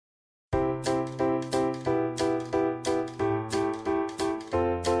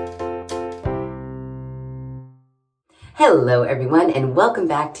Hello everyone and welcome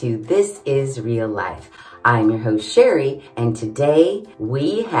back to This Is Real Life. I'm your host Sheri and today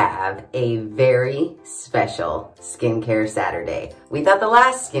we have a very special skincare Saturday. We thought the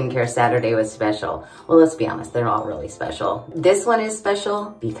last skincare Saturday was special. Well, let's be honest, they're all really special. This one is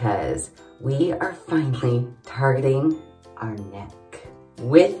special because we are finally targeting our neck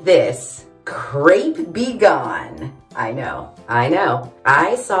with this Crepe Be Gone. I know.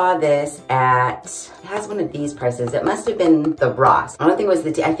 I saw this at, it has one of these prices. It must have been the Ross. I don't think it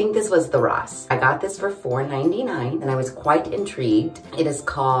was I think this was the Ross. I got this for $4.99 and I was quite intrigued. It is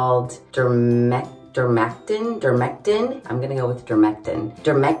called Dermactin. I'm gonna go with Dermactin.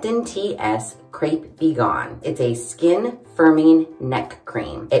 Demactin-TS Crepe Be Gone. It's a skin firming neck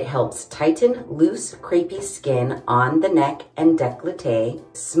cream. It helps tighten loose, crepey skin on the neck and décolleté,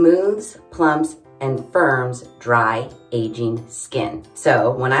 smooths, plumps, and firms dry, aging skin. So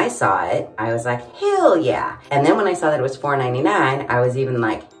when I saw it, I was like, hell yeah. And then when I saw that it was $4.99, I was even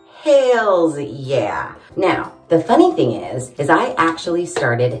like, hells yeah. Now, the funny thing is I actually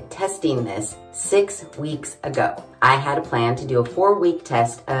started testing this 6 weeks ago. I had a plan to do a 4-week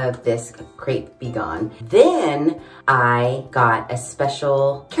test of this Crepe Be Gone. Then I got a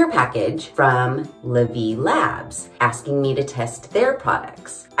special care package from Levi Labs asking me to test their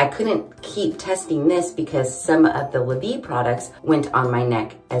products. I couldn't keep testing this because some of the Levi products went on my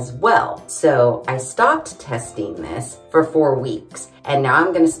neck as well. So I stopped testing this for 4 weeks. And now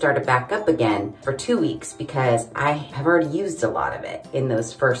I'm gonna start it back up again for 2 weeks because I have already used a lot of it in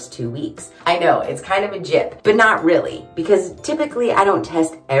those first 2 weeks. I know, it's kind of a jip, but not really, because typically I don't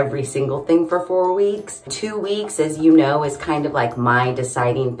test every single thing for 4 weeks. 2 weeks, as you know, is kind of like my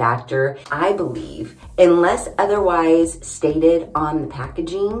deciding factor. I believe, unless otherwise stated on the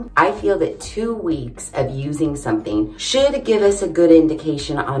packaging, I feel that 2 weeks of using something should give us a good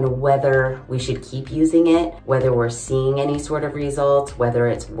indication on whether we should keep using it, whether we're seeing any sort of results, whether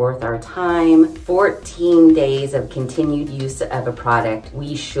it's worth our time. 14 days of continued use of a product,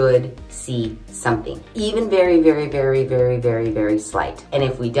 we should see something. Even very, very, very, very, very, very slight. And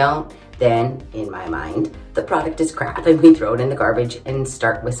if we don't, then in my mind, the product is crap and we throw it in the garbage and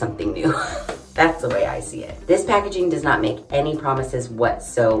start with something new. That's the way I see it. This packaging does not make any promises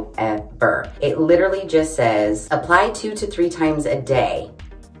whatsoever. It literally just says, apply 2 to 3 times a day.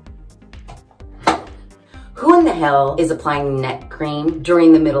 Who in the hell is applying neck cream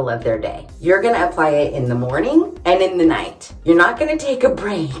during the middle of their day? You're gonna apply it in the morning and in the night. You're not gonna take a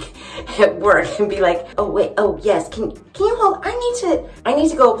break at work and be like, oh wait, oh yes, can you hold, I need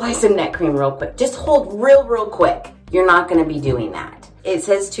to go apply some neck cream real quick. Just hold real quick. You're not gonna be doing that. It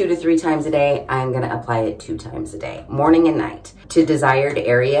says 2 to 3 times a day. I'm gonna apply it 2 times a day, morning and night. To desired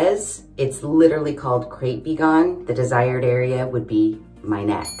areas, it's literally called Crepe Be Gone. The desired area would be my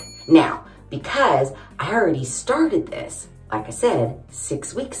neck. Now, because I already started this, like I said,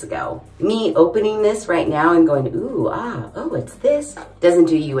 6 weeks ago, me opening this right now and going, oh, it's this, doesn't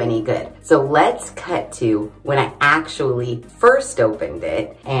do you any good. So let's cut to when I actually first opened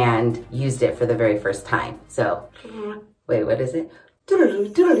it and used it for the very first time. So, wait, what is it?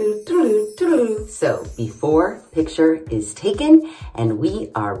 So before picture is taken and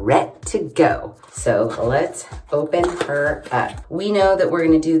we are ready to go. So let's open her up. We know that we're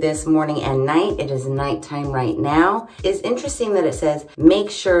gonna do this morning and night. It is nighttime right now. It's interesting that it says, make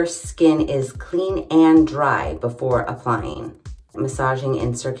sure skin is clean and dry before applying. Massaging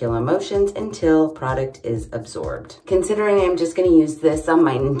in circular motions until product is absorbed. Considering I'm just gonna use this on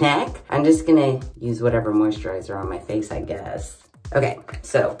my neck, I'm just gonna use whatever moisturizer on my face, I guess. Okay,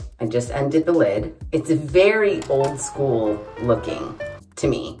 so I just undid the lid. It's very old school looking to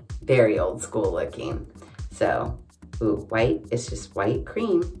me, very old school looking. So, ooh, white, it's just white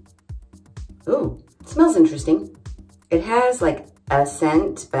cream. Ooh, it smells interesting. It has like a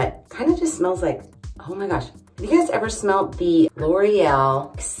scent, but kind of just smells like, oh my gosh. Have you guys ever smelled the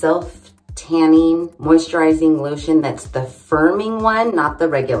L'Oreal self-tanning moisturizing lotion that's the firming one, not the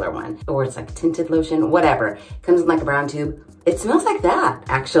regular one? Or it's like tinted lotion, whatever. It comes in like a brown tube. It smells like that,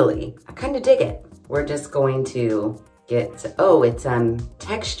 actually. I kind of dig it. We're just going to get, oh, it's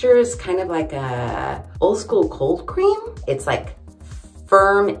texture is kind of like a old school cold cream. It's like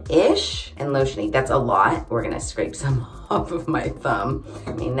firm-ish and lotiony. That's a lot. We're gonna scrape some off of my thumb.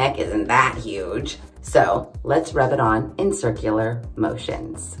 My neck isn't that huge. So let's rub it on in circular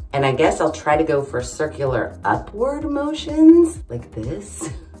motions. And I guess I'll try to go for circular upward motions, like this,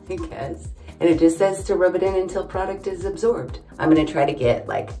 I guess. And it just says to rub it in until product is absorbed. I'm gonna try to get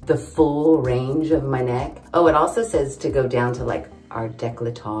like the full range of my neck. Oh, it also says to go down to like our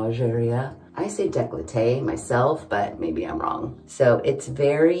décolletage area. I say décolleté myself, but maybe I'm wrong. So it's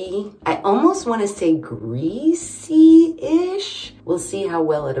very, I almost want to say greasy-ish. We'll see how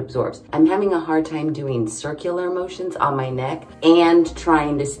well it absorbs. I'm having a hard time doing circular motions on my neck and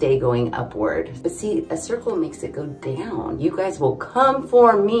trying to stay going upward. But see, a circle makes it go down. You guys will come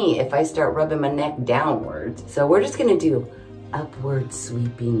for me if I start rubbing my neck downwards. So we're just gonna do upward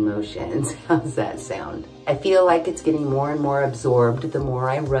sweeping motions. How's that sound? I feel like it's getting more and more absorbed the more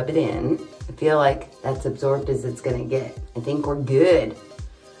I rub it in. I feel like that's absorbed as it's gonna get. I think we're good.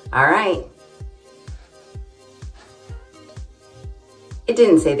 All right. It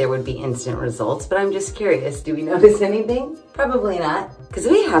didn't say there would be instant results, but I'm just curious. Do we notice anything? Probably not, because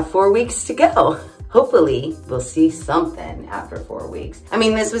we have 4 weeks to go. Hopefully, we'll see something after 4 weeks. I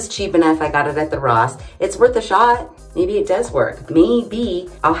mean, this was cheap enough. I got it at the Ross. It's worth a shot. Maybe it does work. Maybe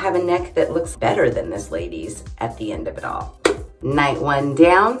I'll have a neck that looks better than this lady's at the end of it all. Night 1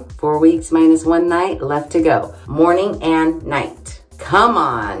 down, 4 weeks minus 1 night left to go. Morning and night. Come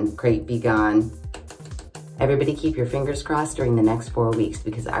on, Crepe Be Gone. Everybody keep your fingers crossed during the next 4 weeks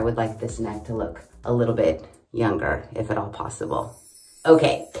because I would like this neck to look a little bit younger, if at all possible.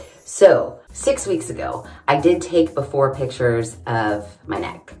 Okay, so 6 weeks ago, I did take before pictures of my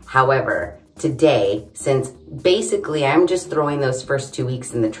neck. However, today, since basically I'm just throwing those first 2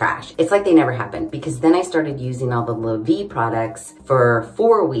 weeks in the trash, it's like they never happened because then I started using all the La Vie products for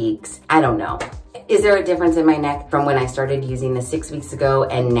 4 weeks. I don't know. Is there a difference in my neck from when I started using this 6 weeks ago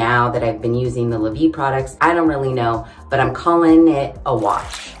and now that I've been using the La Vie products? I don't really know, but I'm calling it a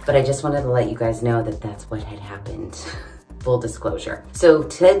wash. But I just wanted to let you guys know that that's what had happened. Full disclosure. So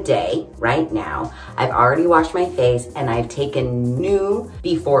today, right now, I've already washed my face and I've taken new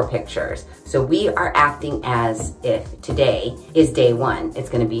before pictures. So we are acting as if today is day 1. It's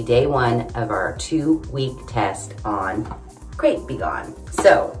gonna be day 1 of our 2-week test on Crepe Be Gone.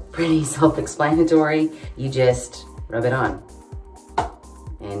 So pretty self-explanatory. You just rub it on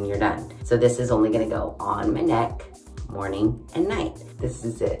and you're done. So this is only gonna go on my neck, morning and night. This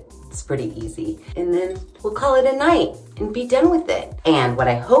is it. It's pretty easy. And then we'll call it a night and be done with it. And what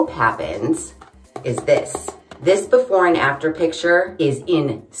I hope happens is this. This before and after picture is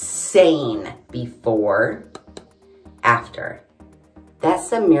insane. Before, after. That's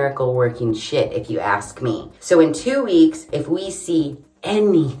some miracle working shit if you ask me. So in 2 weeks, if we see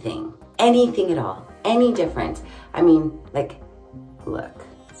anything at all, any difference, I mean, like, look.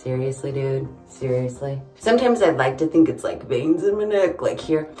 Seriously, dude? Seriously? Sometimes I'd like to think it's like veins in my neck, like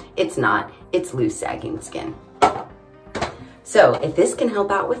here. It's not. It's loose sagging skin. So if this can help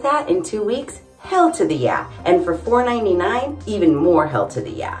out with that in 2 weeks, hell to the yeah. And for $4.99, even more hell to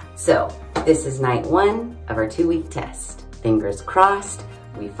the yeah. So this is night 1 of our 2-week test. Fingers crossed.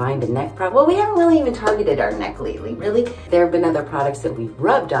 We find a neck problem. Well, we haven't really even targeted our neck lately, really. There have been other products that we've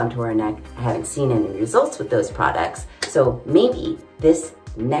rubbed onto our neck. I haven't seen any results with those products. So maybe this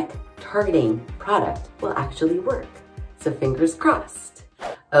neck targeting product will actually work. So fingers crossed.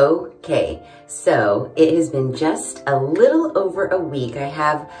 Okay, so it has been just a little over a week. I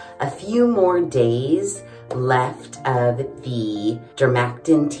have a few more days left of the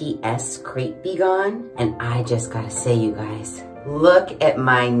Dermactin-TS Crepe Be Gone. And I just gotta say, you guys, look at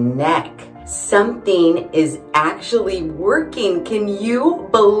my neck. Something is actually working. Can you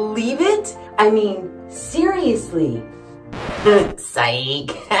believe it? I mean, seriously.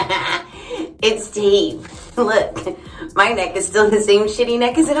 Psych. It's tape. Look, my neck is still the same shitty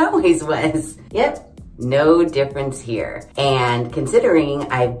neck as it always was. Yep, no difference here. And considering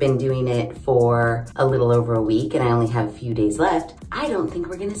I've been doing it for a little over a week and I only have a few days left, I don't think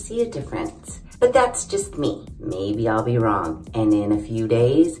we're gonna see a difference. But that's just me. Maybe I'll be wrong. And in a few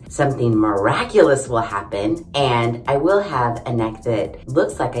days, something miraculous will happen and I will have a neck that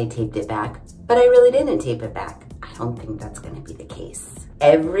looks like I taped it back, but I really didn't tape it back. I don't think that's gonna be the case.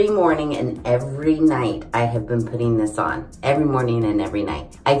 Every morning and every night I have been putting this on. Every morning and every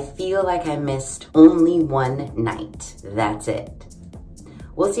night. I feel like I missed only 1 night. That's it.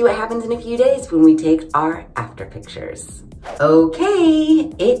 We'll see what happens in a few days when we take our after pictures.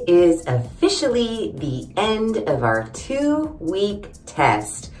 Okay, it is officially the end of our 2-week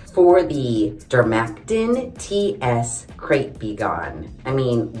test for the Dermactin-TS Crepe Be Gone. I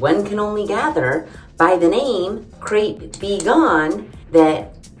mean, one can only gather by the name Crepe Be Gone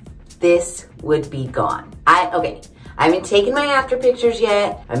that this would be gone. Okay, I haven't taken my after pictures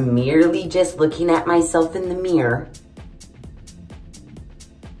yet. I'm merely just looking at myself in the mirror.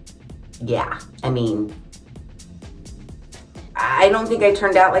 Yeah, I mean, I don't think I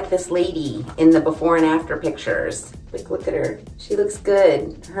turned out like this lady in the before and after pictures. Like, look at her. She looks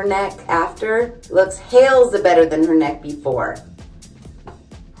good. Her neck after looks hails better than her neck before.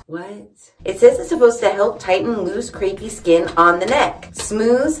 What? It says it's supposed to help tighten loose, crepey skin on the neck.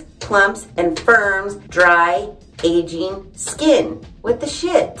 Smooths, plumps, and firms dry, aging skin. What the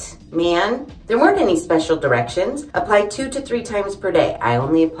shit, man? There weren't any special directions. Apply 2 to 3 times per day. I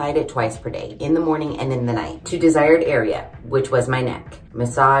only applied it twice per day, in the morning and in the night, to desired area, which was my neck.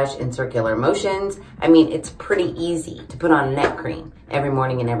 Massage in circular motions. I mean, it's pretty easy to put on a neck cream every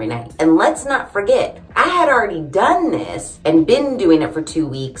morning and every night. And let's not forget, I had already done this and been doing it for 2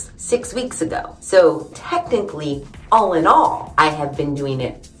 weeks, 6 weeks ago. So technically, all in all, I have been doing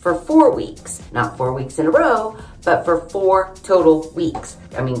it for 4 weeks. Not 4 weeks in a row, but for 4 total weeks.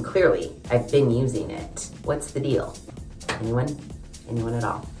 I mean, clearly, I've been using it. What's the deal? Anyone? Anyone at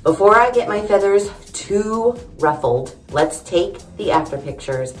all? Before I get my feathers too ruffled, let's take the after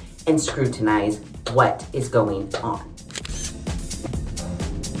pictures and scrutinize what is going on.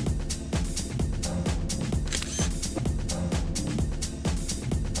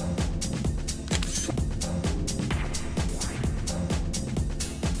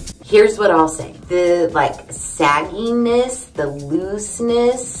 Here's what I'll say. The like sagginess, the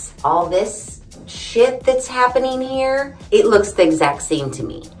looseness, all this shit that's happening here, it looks the exact same to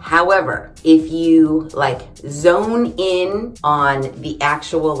me. However, if you like zone in on the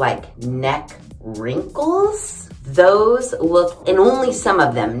actual like neck wrinkles, those look, and only some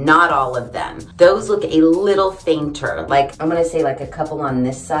of them, not all of them, those look a little fainter. Like, I'm gonna say like a couple on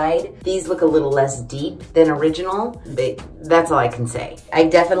this side. These look a little less deep than original, but that's all I can say. I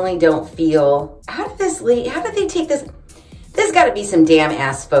definitely don't feel, how did they take this? There's gotta be some damn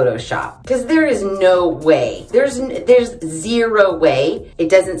ass Photoshop, because there is no way, there's 0 way. It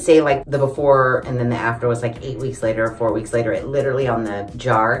doesn't say like the before and then the after was like 8 weeks later or 4 weeks later. It literally on the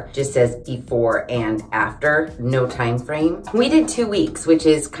jar just says before and after, no time frame. We did 2 weeks, which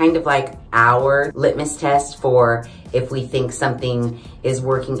is kind of like our litmus test for if we think something is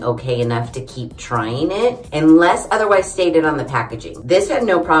working okay enough to keep trying it, unless otherwise stated on the packaging. This had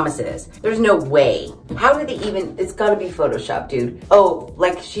no promises. There's no way. How did it even, it's gotta be Photoshop, dude. Oh,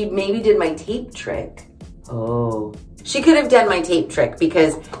 like she maybe did my tape trick. Oh. She could have done my tape trick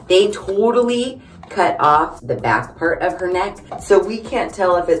because they totally cut off the back part of her neck, so we can't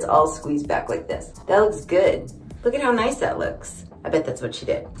tell if it's all squeezed back like this. That looks good. Look at how nice that looks. I bet that's what she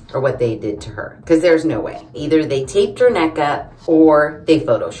did, or what they did to her, because there's no way. Either they taped her neck up or they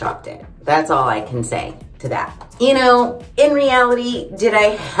Photoshopped it. That's all I can say to that. You know, in reality, did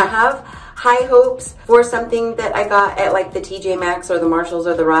I have high hopes for something that I got at like the TJ Maxx or the Marshalls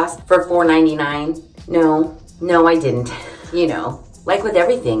or the Ross for $4.99? No, I didn't. You know, like with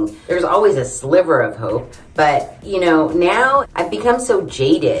everything, there's always a sliver of hope. But, you know, now I've become so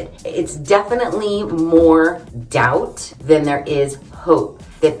jaded. It's definitely more doubt than there is hope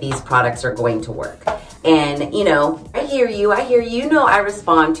that these products are going to work. And, you know, I hear you. You know, I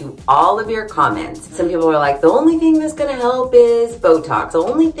respond to all of your comments. Some people are like, the only thing that's gonna help is Botox. The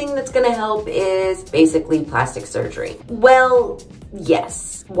only thing that's gonna help is basically plastic surgery. Well,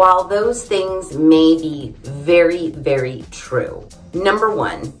 yes, while those things may be very, very true. Number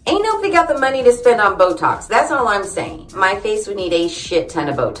one, ain't nobody got the money to spend on Botox. That's all I'm saying. My face would need a shit ton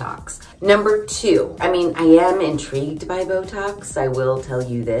of Botox. Number two, I mean, I am intrigued by Botox. I will tell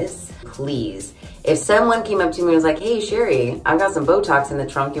you this. Please, if someone came up to me and was like, hey, Sheri, I've got some Botox in the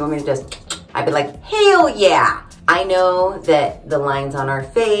trunk. You want me to just, I'd be like, hell yeah. I know that the lines on our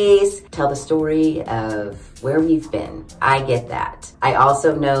face tell the story of where we've been. I get that. I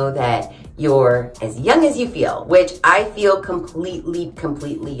also know that you're as young as you feel, which I feel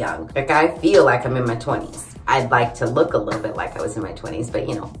completely young. Like, I feel like I'm in my 20s. I'd like to look a little bit like I was in my 20s, but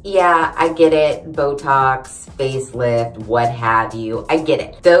you know, yeah, I get it. Botox, facelift, what have you. I get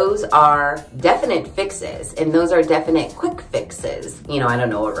it. Those are definite fixes, and those are definite quick fixes. You know, I don't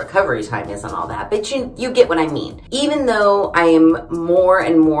know what recovery time is on all that, but you get what I mean. Even though I am more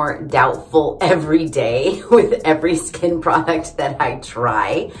and more doubtful every day with every skin product that I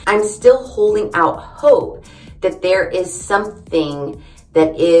try, I'm still holding out hope that there is something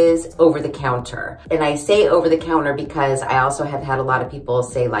that is over the counter. And I say over the counter because I also have had a lot of people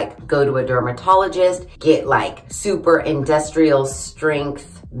say like, go to a dermatologist, get like super industrial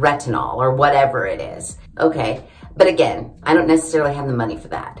strength retinol or whatever it is. Okay. But again, I don't necessarily have the money for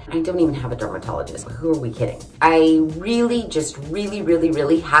that. I don't even have a dermatologist. Who are we kidding? I really just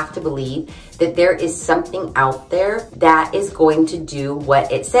really have to believe that there is something out there that is going to do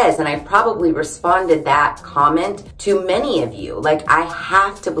what it says. And I probably responded that comment to many of you. Like, I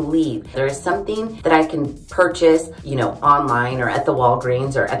have to believe there is something that I can purchase, you know, online or at the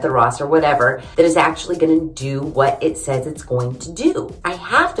Walgreens or at the Ross or whatever, that is actually going to do what it says it's going to do. I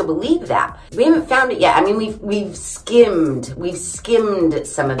have to believe that. We haven't found it yet. I mean, we've skimmed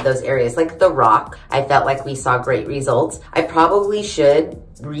some of those areas. Like The Rock, I felt like we saw great results. I probably should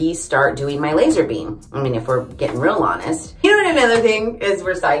restart doing my laser beam. I mean, if we're getting real honest. You know what, another thing is,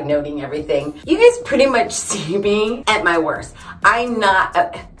 we're side noting everything. You guys pretty much see me at my worst. I'm not,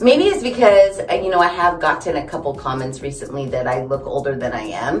 maybe it's because, you know, I have gotten a couple comments recently that I look older than I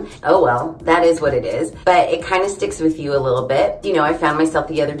am. Oh well, that is what it is. But it kind of sticks with you a little bit. You know, I found myself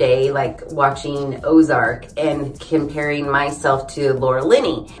the other day, like, watching Ozark and comparing myself to Laura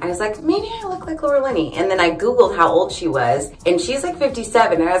Linney. I was like, maybe I look like Laura Linney. And then I Googled how old she was, and she's like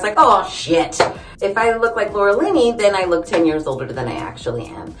 57. And I was like, oh shit. If I look like Laura Linney, then I look 10 years older than I actually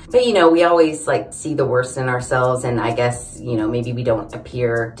am. But you know, we always like see the worst in ourselves, and I guess, you know, maybe we don't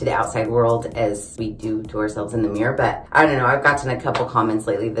appear to the outside world as we do to ourselves in the mirror. But I don't know, I've gotten a couple comments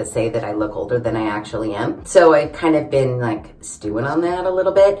lately that say that I look older than I actually am. So I've kind of been like stewing on that a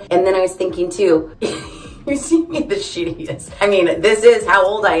little bit. And then I was thinking too, you see me the shittiest. I mean, this is how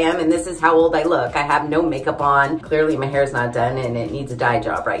old I am, and this is how old I look. I have no makeup on. Clearly my hair's not done and it needs a dye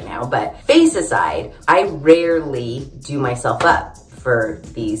job right now. But face aside, I rarely do myself up for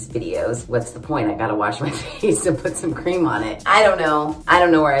these videos. What's the point? I gotta wash my face and put some cream on it. I don't know. I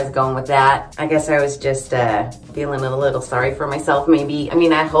don't know where I was going with that. I guess I was just feeling a little sorry for myself maybe. I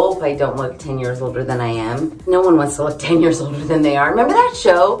mean, I hope I don't look 10 years older than I am. No one wants to look 10 years older than they are. Remember that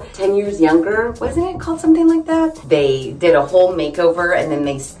show, 10 Years Younger? Wasn't it called something like that? They did a whole makeover, and then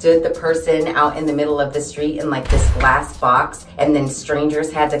they stood the person out in the middle of the street in like this glass box, and then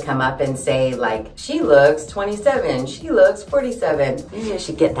strangers had to come up and say like, she looks 27, she looks 47. Maybe I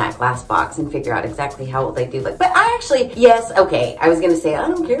should get that glass box and figure out exactly how old I do look. But I actually, yes, okay, I was gonna say, I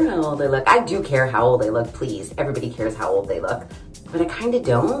don't care how old I look. I do care how old I look, please. Everybody cares how old they look. But I kind of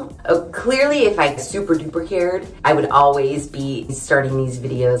don't. Oh, clearly, if I super duper cared, I would always be starting these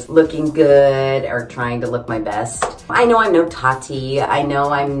videos looking good or trying to look my best. I know I'm no Tati. I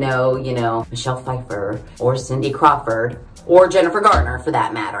know I'm no, you know, Michelle Pfeiffer or Cindy Crawford or Jennifer Garner for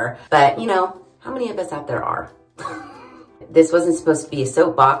that matter. But, you know, how many of us out there are? This wasn't supposed to be a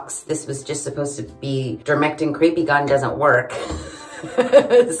soapbox. This was just supposed to be Dermactin Crepe Be Gone doesn't work.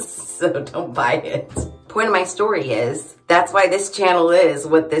 So don't buy it. Point of my story is, that's why this channel is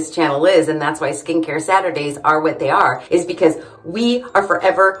what this channel is, and that's why Skincare Saturdays are what they are, is because we are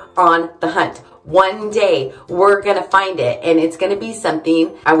forever on the hunt. One day we're gonna find it, and it's gonna be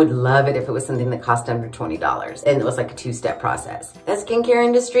something. I would love it if it was something that cost under $20 and it was like a two-step process. That skincare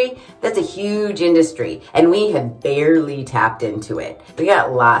industry, that's a huge industry, and we have barely tapped into it. We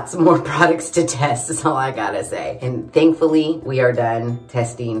got lots more products to test, is all I gotta say. And thankfully, we are done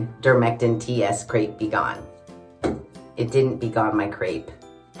testing Dermactin-TS Crepe Be Gone. It didn't be gone my crepe.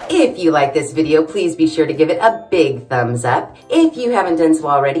 If you like this video, please be sure to give it a big thumbs up. If you haven't done so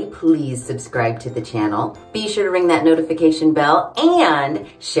already, please subscribe to the channel. Be sure to ring that notification bell and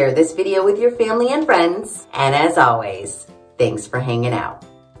share this video with your family and friends. And as always, thanks for hanging out.